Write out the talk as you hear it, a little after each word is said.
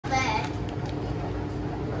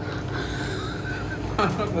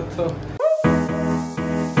Bato.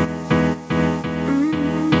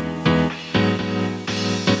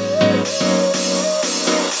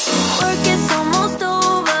 Work is almost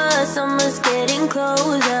over, summer's getting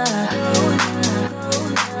closer.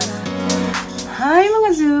 Hi mga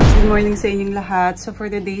Zubs! Good morning sa inyong lahat. So for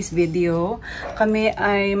today's video, kami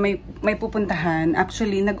ay may pupuntahan.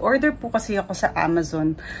 Actually, nag-order po kasi ako sa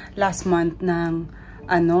Amazon last month ng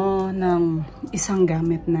isang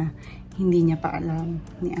gamit na hindi niya pa alam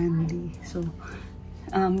ni Andy. So,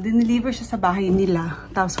 dineliver siya sa bahay nila,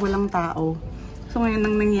 tapos walang tao. So ngayon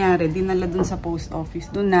nang nangyari, dinala dun sa post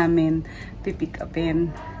office, dun namin pipick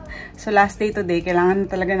upin. So last day today,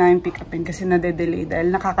 kailangan talaga namin pick upin kasi nade-delay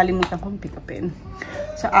dahil nakakalimutan kong pick upin.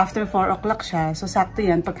 So after 4 o'clock siya, so sakto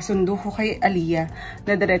yan, pagkasundo ko kay Aliyah,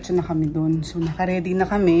 nadiretso na kami dun. So naka-ready na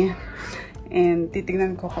kami and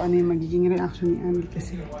titignan ko kung ano yung magiging reaction ni Andy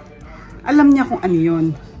kasi alam niya kung ano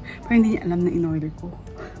yun, pero hindi niya alam na in-order ko.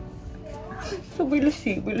 So we'll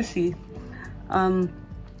see.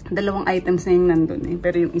 Dalawang items na yung nandun eh,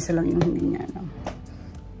 pero yung isa lang yung hindi niya alam.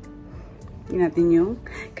 Tingnan natin yung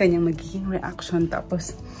kanyang magiging reaction.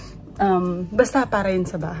 Tapos, basta para yun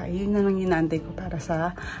sa bahay. Yun na lang inaantay ko para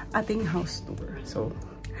sa ating house tour. So,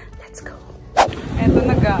 let's go! Eto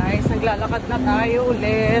na guys, naglalakad na tayo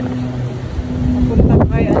ulit. Papunta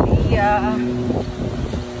kay Aliyah.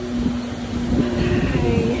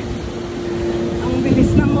 Ay, ang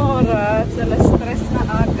bilis ng oras. Alas 3 na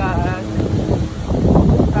agad.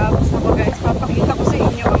 Tapos ako guys, papakita ko sa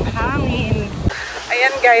inyo ang hangin.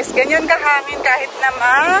 Ayan guys, ganyan kahangin kahit na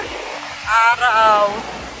araw.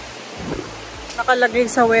 Nakalagay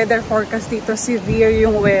sa weather forecast dito, severe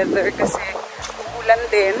yung weather kasi umuulan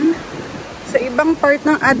din. Sa ibang part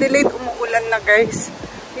ng Adelaide, umuulan na guys.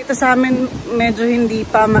 Dito sa amin, medyo hindi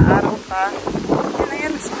pa, maaraw pa.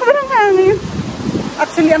 Ayan, sobrang hangin.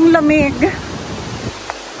 Actually, ang lamig.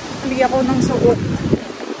 Hindi ako ng suot.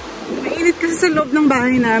 Mainit kasi sa loob ng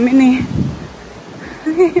bahay namin eh.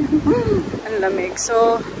 Ang lamig.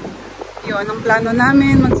 So, yun ang plano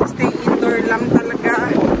namin. Magsistay indoor lang talaga.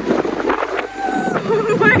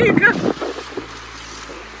 Oh my God!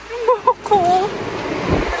 Yung buhok ko.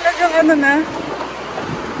 Talagang ano na.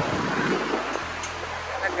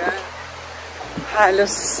 Talagang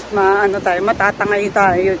halos matatangay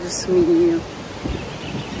tayo. Diyos me.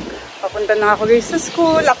 Papunta na ako guys sa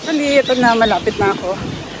school. Actually, ito na. Malapit na ako.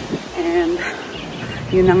 And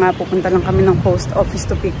yun na nga, pupunta lang kami ng post office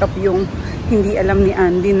to pick up yung hindi alam ni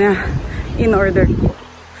Andy na in-order ko.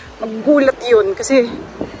 Maggulat yun kasi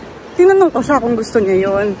tinanong ko siya kung gusto niya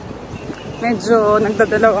yun. Medyo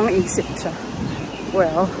nagdadalaw ang isip siya.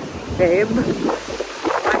 Well, babe, are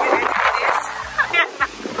you ready for this?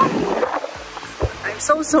 I'm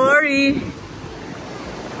so sorry.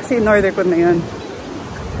 Kasi in-order ko na yun.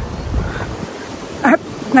 At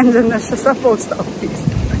nandyan na siya sa post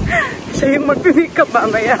office. Siya yung mag-pick up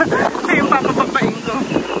mamaya. Siya yung papapapain ko.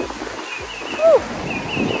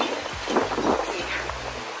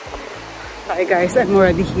 Okay guys, I'm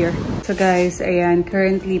already here. So guys, ayan,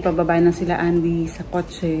 currently pababa na sila Andy sa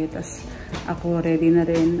kotse. Tapos ako ready na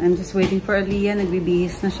rin. I'm just waiting for Aliyah.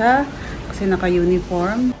 Nagbibihis na siya kasi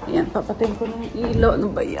naka-uniform. Ayan, papatayin ko ng ilaw.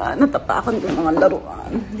 Ano ba yan? Natapakan ko mga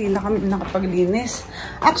laruan. Hindi na kami nakapaglinis.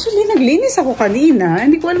 Actually, naglinis ako kanina.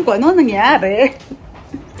 Hindi ko alam kung ano nangyari.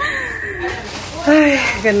 Ay,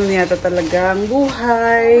 ganun yata talaga ang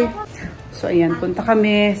buhay. So, ayan, punta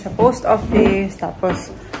kami sa post office, tapos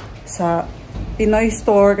sa Pinoy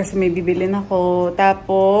store kasi may bibilin ako.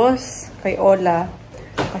 Tapos, kay Ola,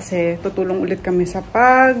 kasi tutulong ulit kami sa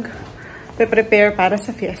prepare para sa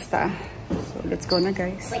fiesta. So, let's go na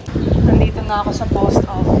guys. Nandito na ako sa post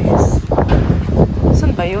office.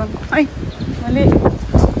 Saan ba yun? Ay, mali.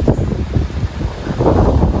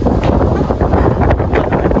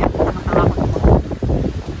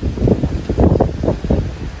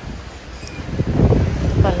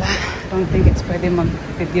 I don't think it's pwede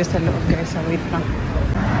mag-video sa loob guys. So wait lang.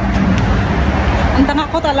 Ang tanga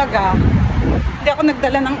ko talaga. Hindi ako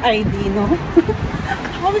nagdala ng ID, no?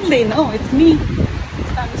 How will they know? It's me.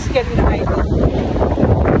 I'm scared ng ID.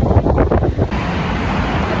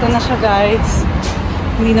 Ito na siya guys.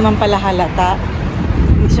 Hindi naman pala halata.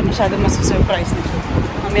 Hindi siya masyadong masusurprise nito.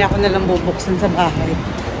 Mamaya ako nalang bubuksan sa bahay.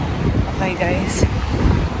 Okay guys.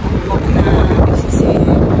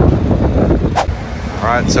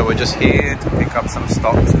 Alright, so we're just here to pick up some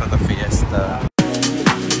stocks for the fiesta.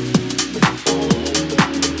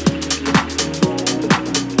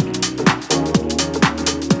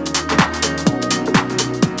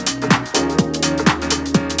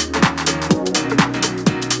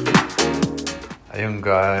 Ayun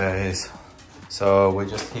guys, So we're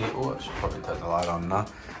just here. Oh, I should probably turn the light on now.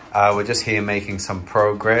 We're just here making some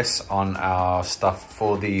progress on our stuff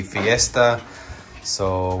for the fiesta.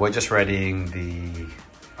 So we're just readying the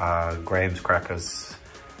Graham's crackers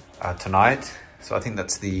tonight. So I think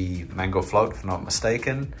that's the mango float, if I'm not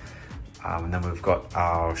mistaken. And then we've got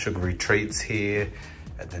our sugary treats here,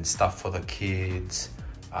 and then stuff for the kids.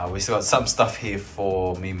 We still got some stuff here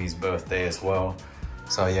for Mimi's birthday as well.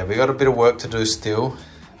 So yeah, we got a bit of work to do still.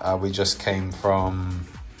 We just came from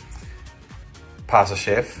Pasta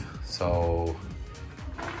Chef, so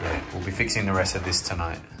yeah, we'll be fixing the rest of this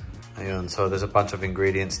tonight. And so there's a bunch of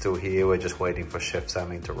ingredients still here. We're just waiting for Chef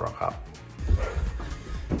Sammy to rock up.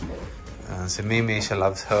 So Mimi, she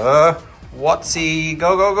loves her. Watsy,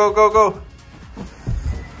 go, go, go, go, go.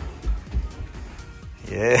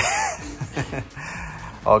 Yeah.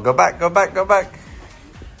 Oh, go back, go back, go back.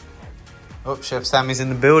 Oh, Chef Sammy's in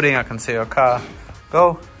the building. I can see your car.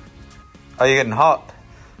 Go. Oh, you're getting hot.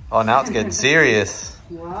 Oh, now it's getting serious.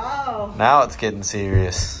 Wow. Now it's getting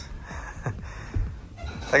serious.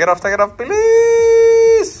 Take it off,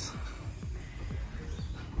 please.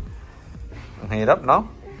 Heat up, no?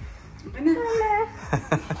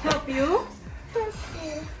 Help you?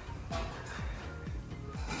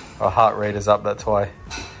 Our heart rate is up, that's why.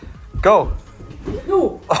 Go!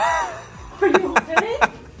 No! Are you okay?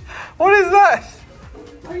 What is that?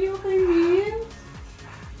 Are you okay, man?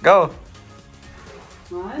 Go!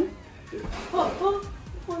 One. Oh,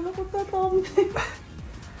 wala ko tumbling.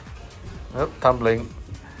 Oh, tumbling.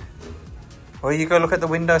 Well, you go look at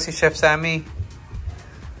the window, see Chef Sammy.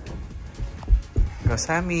 Go,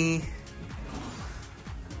 Sammy.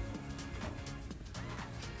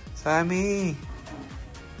 Sammy.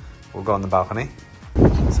 We'll go on the balcony.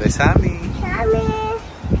 Say Sammy. Sammy.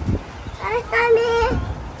 Hi, Sammy.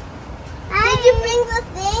 Hi. Did you bring the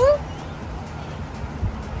thing?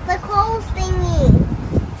 The cold thingy.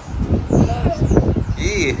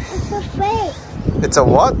 Yeah. It's a fake. It's a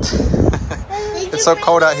what? It's so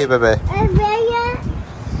cold out here, baby. Did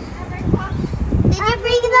you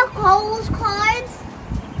bring the Coles cards?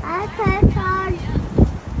 I can charge.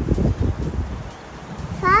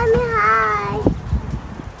 Sammy, hi.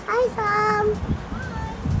 Hi, Sam.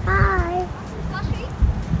 Hi.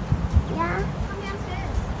 Yeah.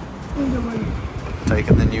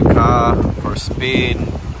 Taking the new car for a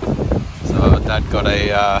spin. So Dad got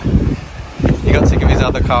he got sick of his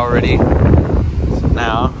other car already. So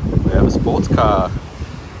now we have a sports car.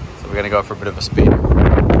 So we're gonna go for a bit of a spin.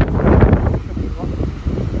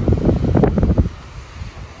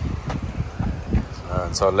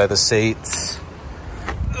 So leather seats.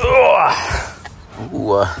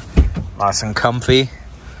 Ooh, nice and comfy.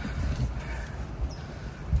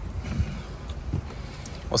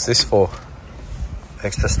 What's this for?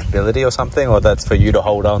 Extra stability or something? Or that's for you to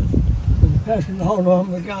hold on? Person to hold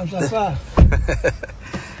on when it comes so fast.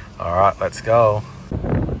 Alright, let's go.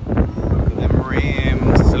 Look at them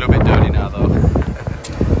rims. It's a little bit dirty now though.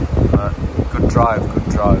 Good drive, good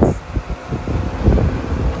drive.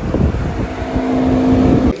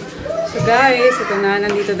 So guys, ito na,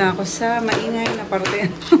 nandito na ako sa maingay na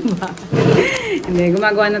parte ng bahay. Hindi,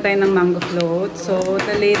 gumagawa na tayo ng mango float. So,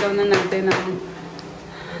 talay daw na natin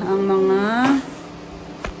ang mga,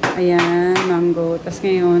 ayan, mango. Tapos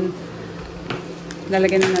ngayon,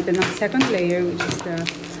 lalagyan na natin ng second layer, which is the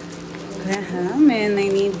graham. And I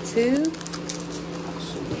need to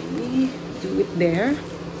actually do it there.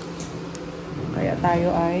 Kaya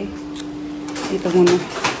tayo ay dito muna.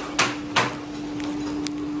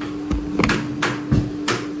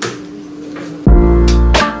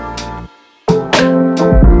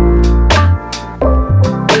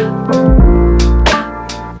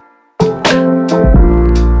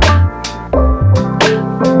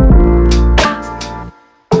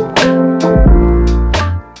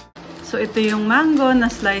 Ito yung mango na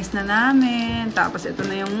slice na namin. Tapos ito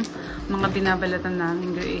na yung mga binabalatan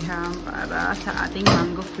namin graham para sa ating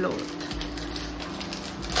mango float.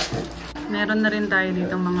 Meron na rin tayo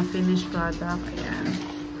dito mga finished product. Ayan.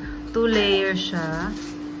 2 layers siya.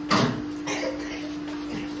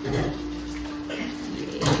 Yay.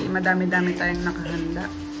 Madami-dami tayong nakahanda.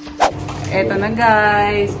 Eto na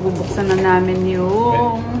guys. Bubuksan na namin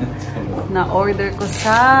yung na-order ko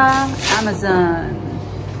sa Amazon.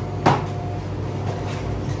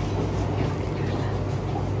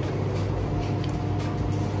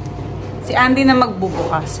 Si Andy na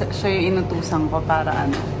magbubukas. Siya yung inutusan ko para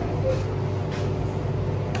ano.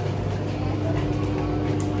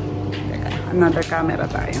 Teka, another camera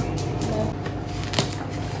tayo.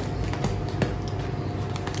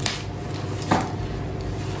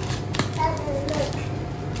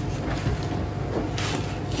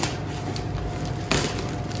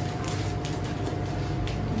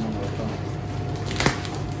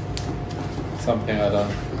 something I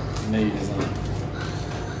don't need, isn't it?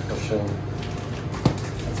 For sure.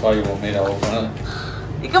 That's why you want me to open it.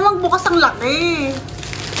 Ikaw magbukas ang laki.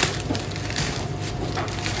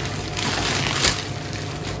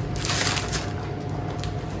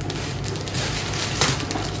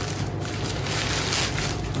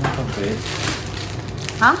 Bed.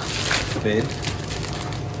 Ha? Bed.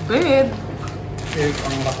 Bed? Bed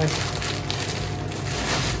ang laki.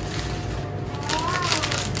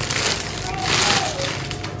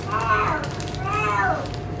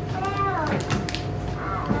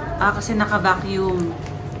 Kasi naka-vacuum.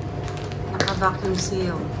 Naka-vacuum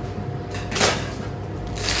seal.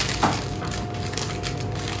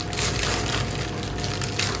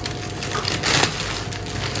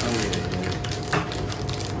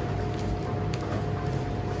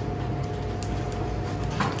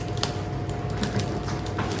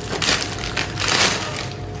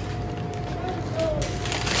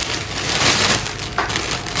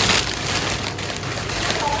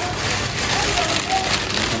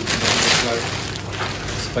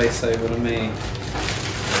 Space saver to me.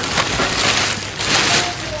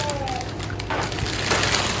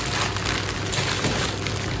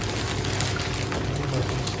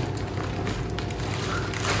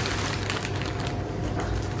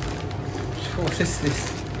 What is this?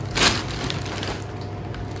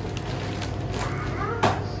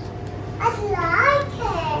 I like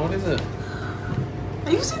it. What is it?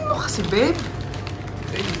 Ayusin mo kasi, babe.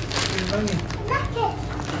 Hey, I like it.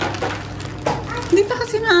 Hindi pa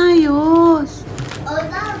kasi maayos. Oh,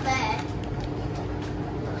 is that a bed?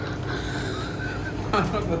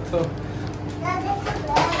 what the? That is a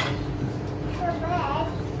bed. It's a bed.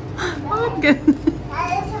 Bakit ganun? That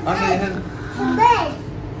is a Ano bed. yan? It's a bed.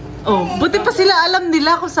 Oh, buti pa sila alam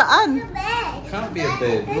nila kung saan. It's a bed. Can't be a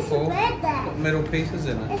bed. Look It's a all. bed, Dad. Got metal pieces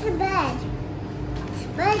in it. It's a bed. It's a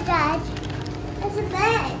bed, Dad. It's a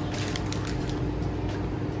bed.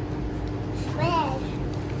 It's a bed.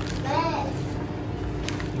 Bed.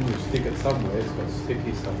 You stick it somewhere. It's got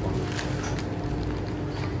sticky stuff on it.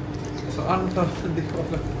 So ano to? Hindi ko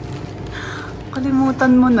alam.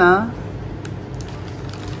 Kalimutan mo na.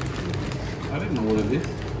 I didn't know what it is.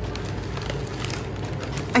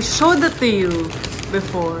 I showed it to you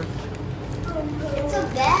before. It's a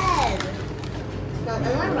bed. No,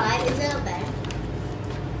 am I right? Is it a bed?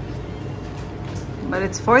 But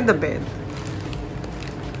it's for the bed.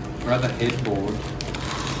 Rather headboard.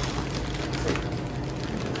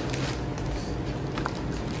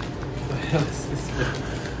 What the hell is this bed?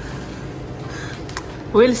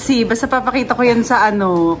 We'll see. Basta papakita ko yan sa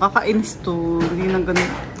ano. Kakainis to. Hindi na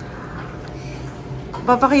ganun.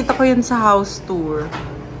 Papakita ko yan sa house tour.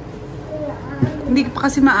 Hindi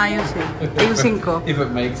pa kasi maayos eh. Ayusin ko. If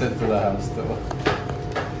it makes it to the house tour.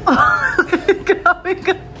 Grabe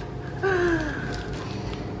ka.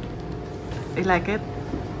 You like it?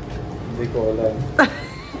 Hindi ko alam.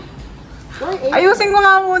 Ayusin ko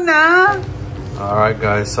nga muna. Alright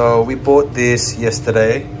guys, so we bought this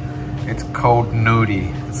yesterday. It's called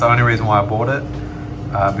Nudie. It's the only reason why I bought it.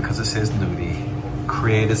 Because it says Nudie.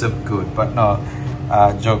 Creators of good. But no,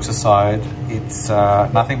 jokes aside, it's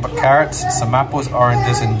nothing but carrots, some apples,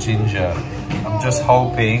 oranges and ginger. I'm just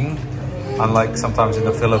hoping, unlike sometimes in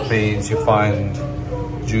the Philippines, you find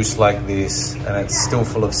juice like this and it's still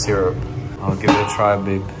full of syrup. I'll give it a try,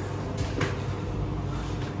 babe.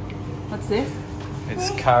 What's this? It's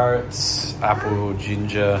carrots, apple,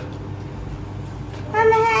 ginger.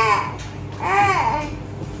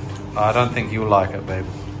 I don't think you'll like it, babe.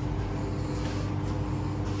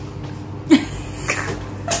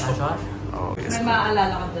 Oh, yes. May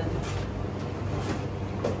maaalala ka dyan.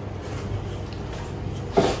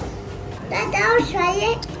 Dad, I'll try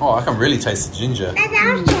it. Oh, I can really taste the ginger. Dad,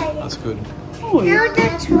 I'll try it. That's good. Now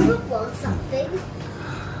that's beautiful something.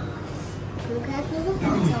 Look at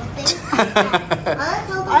beautiful something.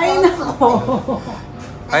 Ay, nako.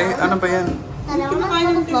 Ay, ano ba yan? And I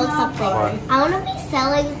want to float something. What? I want to be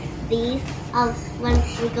selling these when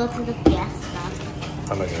we go to the fiesta.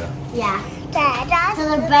 Talaga. Yeah. Dad, so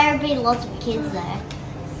there better be lots of kids there.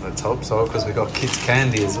 Let's hope so, because we got kids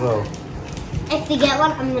candy as well. If they get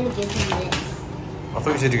one, I'm gonna give them this. I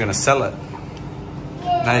thought you said you're gonna sell it.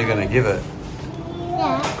 Now you're gonna give it.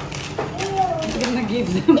 Yeah. I'm gonna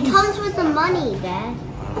give them. It comes with the money, Dad.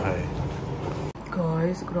 Okay.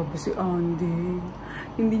 Guys, grabe si Andy.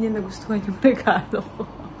 Hindi niya nagustuhan yung regalo ko.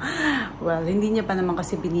 Well, hindi niya pa naman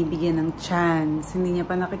kasi binibigyan ng chance. Hindi niya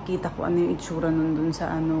pa nakikita kung ano yung itsura nun dun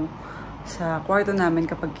sa ano, sa kwarto namin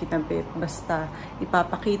kapag kinabit. Basta,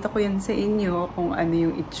 ipapakita ko yan sa inyo kung ano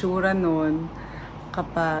yung itsura nun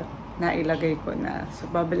kapag nailagay ko na. So,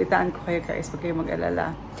 babalitaan ko kayo guys, huwag kayo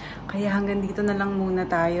mag-alala. Kaya hanggang dito na lang muna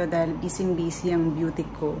tayo dahil busy-busy ang beauty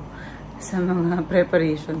ko sa mga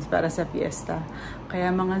preparations para sa fiesta. Kaya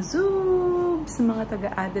mga Zoobs, mga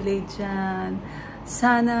taga-Adelaide dyan,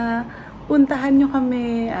 sana puntahan nyo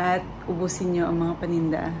kami at ubusin nyo ang mga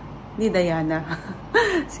paninda ni Diana.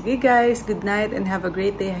 Sige guys, good night and have a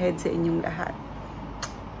great day ahead sa inyong lahat.